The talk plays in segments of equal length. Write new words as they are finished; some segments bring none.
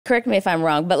correct me if I'm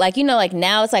wrong, but like, you know, like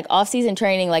now it's like off-season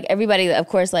training, like everybody, of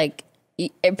course, like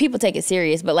people take it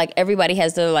serious, but like everybody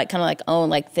has their like kind of like own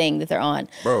like thing that they're on.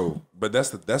 Bro, but that's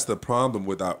the problem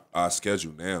with our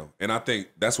schedule now. And I think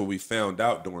that's what we found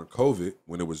out during COVID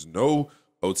when there was no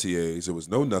OTAs, there was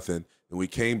no nothing, and we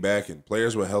came back and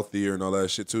players were healthier and all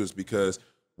that shit too, is because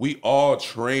we all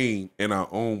train in our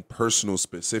own personal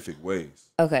specific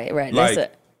ways. Okay, right.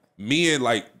 Like me and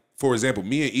like, for example,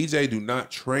 me and EJ do not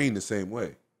train the same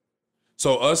way.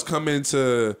 So us coming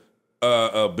to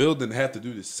a building and have to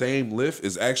do the same lift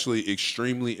is actually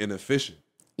extremely inefficient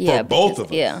for both of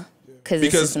us. Yeah.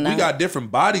 Because we got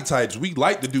different body types. We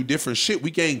like to do different shit.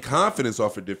 We gain confidence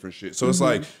off of different shit. So it's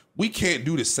like, we can't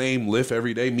do the same lift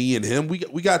every day, me and him. We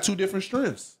got two different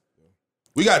strengths.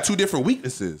 We got two different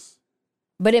weaknesses.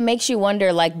 But it makes you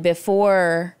wonder, like,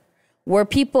 before, were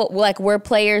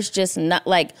players just not,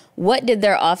 like, what did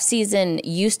their off season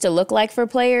used to look like for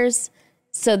players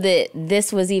so that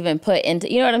this was even put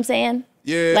into, you know what I'm saying?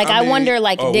 Yeah. Like, I wonder,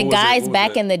 like, did guys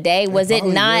back in the day, was it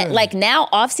not, like, now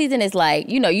off season is like,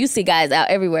 you know, you see guys out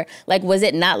everywhere. Like, was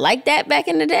it not like that back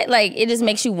in the day? Like, it just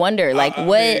makes you wonder, like,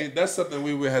 what? I mean, that's something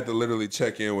we would have to literally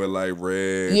check in with, like,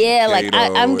 Red. Yeah, like,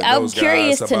 I'm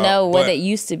curious to know what it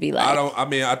used to be like.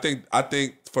 I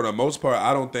think for the most part,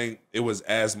 I don't think it was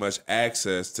as much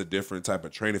access to different type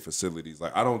of training facilities.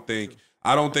 Like, I don't think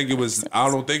it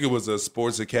was a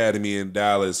sports academy in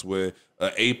Dallas with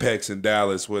Apex in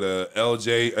Dallas with a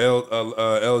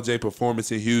LJ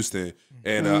Performance in Houston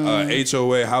and a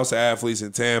HOA House of Athletes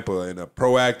in Tampa and a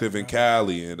Proactive in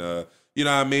Cali and you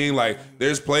know what I mean? Like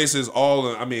there's places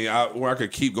where I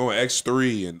could keep going,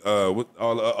 X3 and with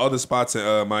all the other spots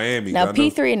in Miami. Now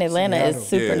P3 in Atlanta is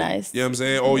super nice. You know what I'm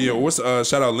saying? Oh yeah, what's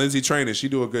shout out Lindsay Trainer. She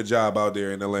do a good job out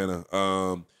there in Atlanta.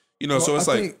 You know, so it's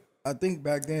I think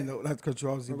back then, though, not to cut you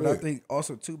off, but I think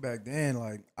also too back then,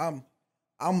 like I'm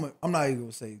not even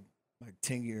gonna say like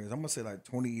 10 years. I'm gonna say like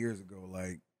 20 years ago.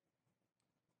 Like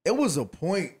it was a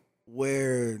point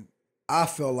where I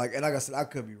felt like, and like I said, I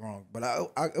could be wrong, but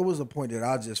it was a point that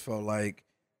I just felt like,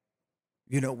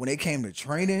 you know, when it came to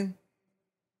training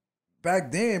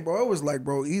back then, bro, it was like,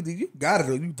 bro, either you got it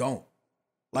or you don't.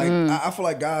 Like I feel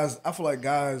like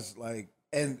guys like.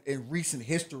 And in recent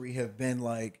history have been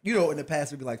like, you know, in the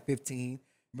past it'd be like 15,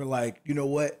 but like, you know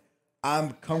what?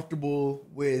 I'm comfortable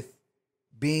with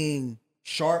being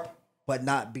sharp, but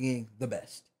not being the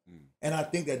best. And I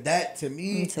think that to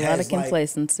me it's a lot of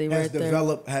complacency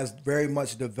has very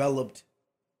much developed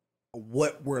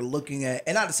what we're looking at.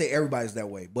 And not to say everybody's that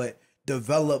way, but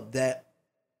develop that,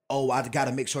 I got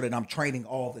to make sure that I'm training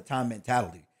all the time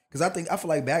mentality. Because I feel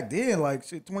like back then, like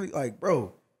shit, 20, like,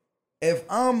 bro, if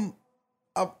I'm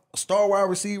a star wide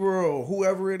receiver or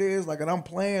whoever it is, like, and I'm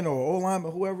playing or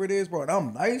O-lineman, whoever it is, bro, and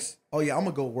I'm nice, I'm going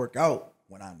to go work out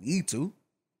when I need to.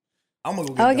 I'm going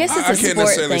to go get I guess it's a sport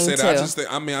thing, say too. that.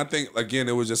 I think, again,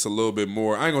 it was just a little bit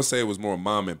more, I ain't going to say it was more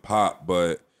mom and pop,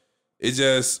 but it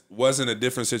just wasn't a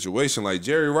different situation. Like,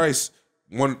 Jerry Rice,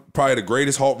 probably the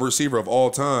greatest Hawk receiver of all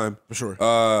time. For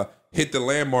sure. Hit the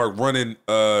landmark running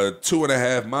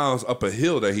 2.5 miles up a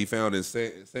hill that he found in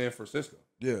San Francisco.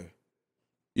 Yeah.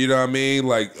 You know what I mean?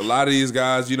 Like, a lot of these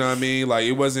guys, you know what I mean? Like,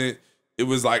 it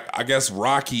was like, I guess,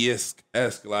 Rocky-esque,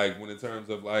 like, when in terms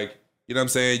of, like, you know what I'm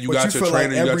saying? You got your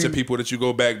trainer, you got your people that you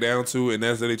go back down to, and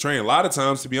that's how they train. A lot of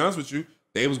times, to be honest with you,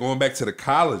 they was going back to the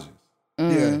colleges.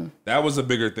 Yeah. That was a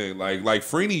bigger thing. Like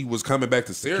Freeney was coming back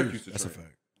to Syracuse to That's train. a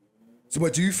fact. So,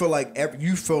 but do you feel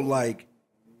like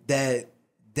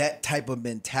that type of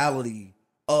mentality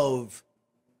of,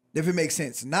 if it makes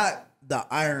sense, not the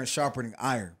iron sharpening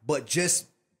iron, but just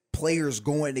players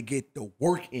going to get the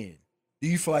work in. Do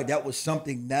you feel like that was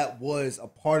something that was a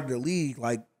part of the league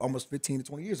like almost 15 to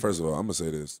 20 years ago? First of all, I'm going to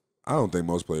say this. I don't think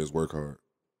most players work hard.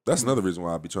 That's another reason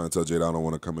why I be trying to tell Jada I don't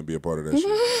want to come and be a part of that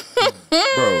shit.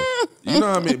 Bro, you know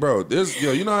what I mean? Bro,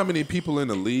 you know how many people in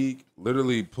the league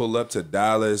literally pull up to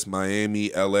Dallas,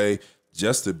 Miami, LA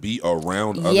just to be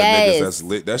around other niggas that's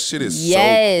lit? That shit is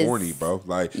so corny, bro.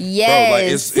 Like, bro, like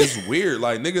it's weird.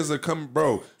 Like, niggas are coming,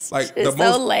 bro. Like, it's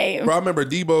so lame. Bro, I remember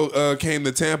Debo came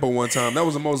to Tampa one time. That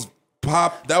was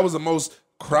the most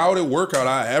crowded workout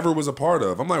I ever was a part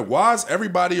of. I'm like, why is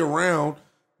everybody around?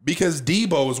 Because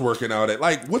Debo was working out at.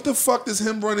 Like, what the fuck does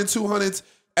him running 200s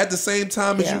at the same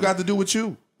time as you got to do with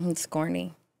you? It's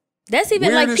corny. That's even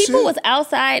Weird like people shit. was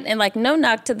outside and like no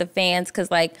knock to the fans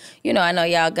because like, you know, I know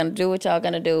y'all gonna do what y'all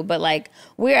gonna do, but like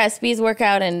we're at Speed's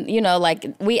workout and you know, like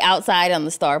we outside on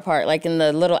the star part, like in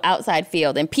the little outside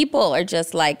field, and people are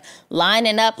just like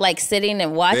lining up, like sitting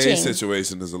and watching. Their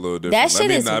situation is a little different. That shit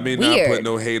is weird. Not put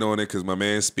no hate on it because my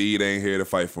man Speed ain't here to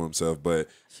fight for himself, but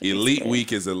Elite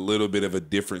Week is a little bit of a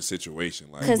different situation.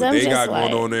 Like what I'm they just got like,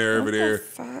 going on there over what the there,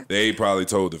 fuck? they probably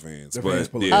told the fans. fans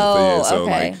But believe. Oh, so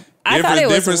okay. like I thought it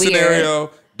was different weird.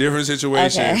 scenario, different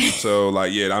situation. Okay. So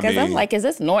like I Because mean, I'm like, is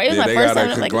this normal? It was yeah, my they first got time. a I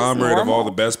was like, is this conglomerate of all normal?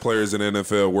 the best players in the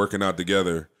NFL working out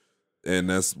together, and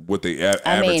that's what they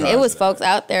I mean, it was advertise folks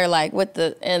out there like with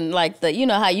you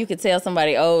know how you could tell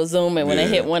somebody, oh, zooming when they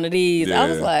hit one of these. I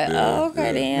was like, oh,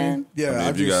 okay, then. Yeah, I mean,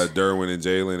 if you got Derwin and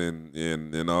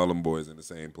Jalen and all them boys in the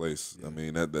same place, I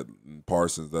mean that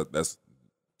Parsons, that's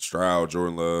Stroud,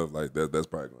 Jordan Love, like that's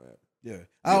probably gonna happen. Yeah,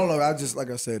 I don't know. I just like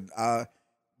I said,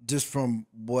 just from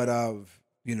what I've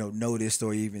noticed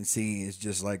or even seen is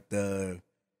just like the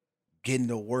getting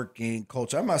the work in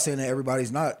culture. I'm not saying that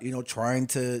everybody's not trying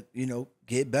to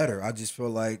get better. I just feel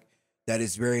like that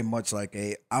is very much like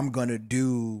I'm gonna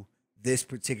do this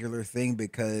particular thing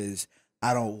because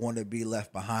I don't want to be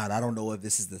left behind. I don't know if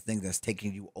this is the thing that's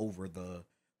taking you over the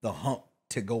hump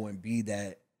to go and be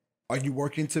that. Are you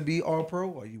working to be all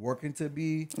pro? Are you working to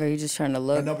be? Or are you just trying to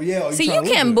look? Yeah. See, you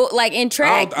can like in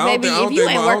track, baby. If you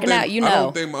ain't working out, you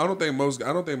know. I don't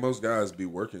think most guys be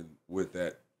working with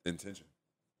that intention.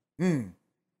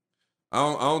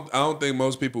 I don't think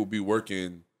most people be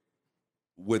working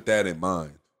with that in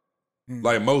mind.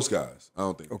 Like most guys, I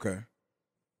don't think. Okay.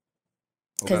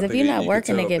 Because if you're not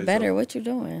working to get better, what you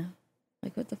doing?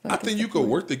 Like what the fuck? I think you could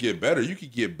work to get better. You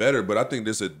could get better, but I think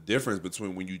there's a difference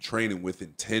between when you training with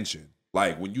intention.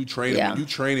 Like when you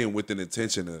training with an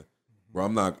intention of, bro,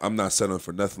 I'm not settling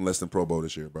for nothing less than Pro Bowl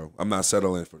this year, bro. I'm not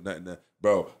settling for nothing,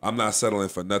 bro. I'm not settling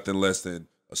for nothing less than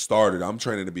a starter. I'm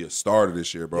training to be a starter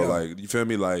this year, bro. Yeah. Like you feel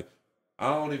me? Like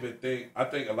I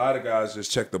think a lot of guys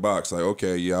just check the box. Like,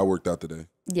 okay, yeah, I worked out today.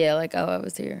 Yeah, like I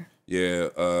was here. Yeah,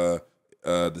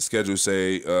 the schedule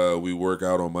say we work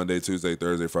out on Monday, Tuesday,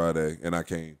 Thursday, Friday, and I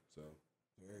came.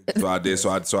 So I did. So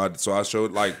I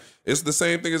showed like it's the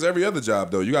same thing as every other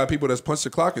job though. You got people that's punch the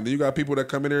clock, and then you got people that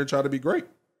come in here and try to be great,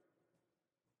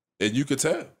 and you could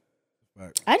tell.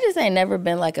 I just ain't never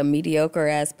been like a mediocre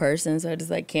ass person, so I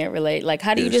just like can't relate. Like,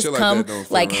 how do you just come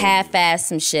like half-ass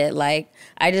some shit? Like,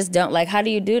 I just don't like. How do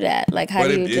you do that? Like, how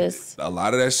do you just? A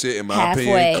lot of that shit, in my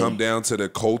opinion, come down to the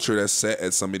culture that's set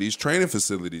at some of these training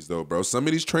facilities, though, bro. Some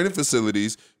of these training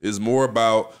facilities is more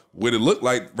about what it looked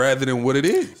like rather than what it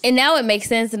is. And now it makes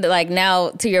sense, like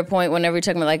now to your point, whenever you're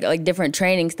talking about like different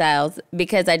training styles,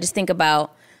 because I just think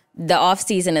about the off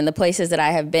season and the places that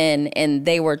I have been, and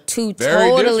they were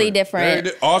totally different.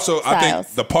 Also, styles. I think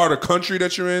the part of country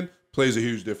that you're in plays a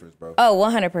huge difference, bro. Oh,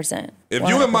 100%. If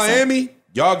you in Miami,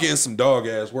 y'all getting some dog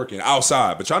ass working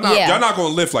outside, but y'all not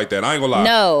gonna lift like that. I ain't gonna lie.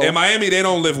 No. In Miami, they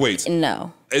don't lift weights.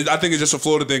 No. I think it's just a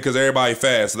Florida thing because everybody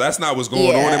fast. So that's not what's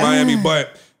going on in Miami,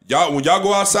 but. When y'all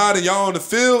go outside and y'all on the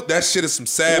field, that shit is some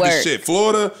savage shit.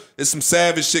 Florida is some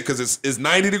savage shit because it's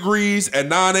 90 degrees at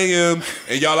 9 a.m.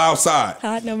 and y'all outside.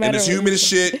 Hot no matter and it's humid as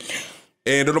shit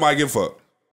and nobody give a fuck.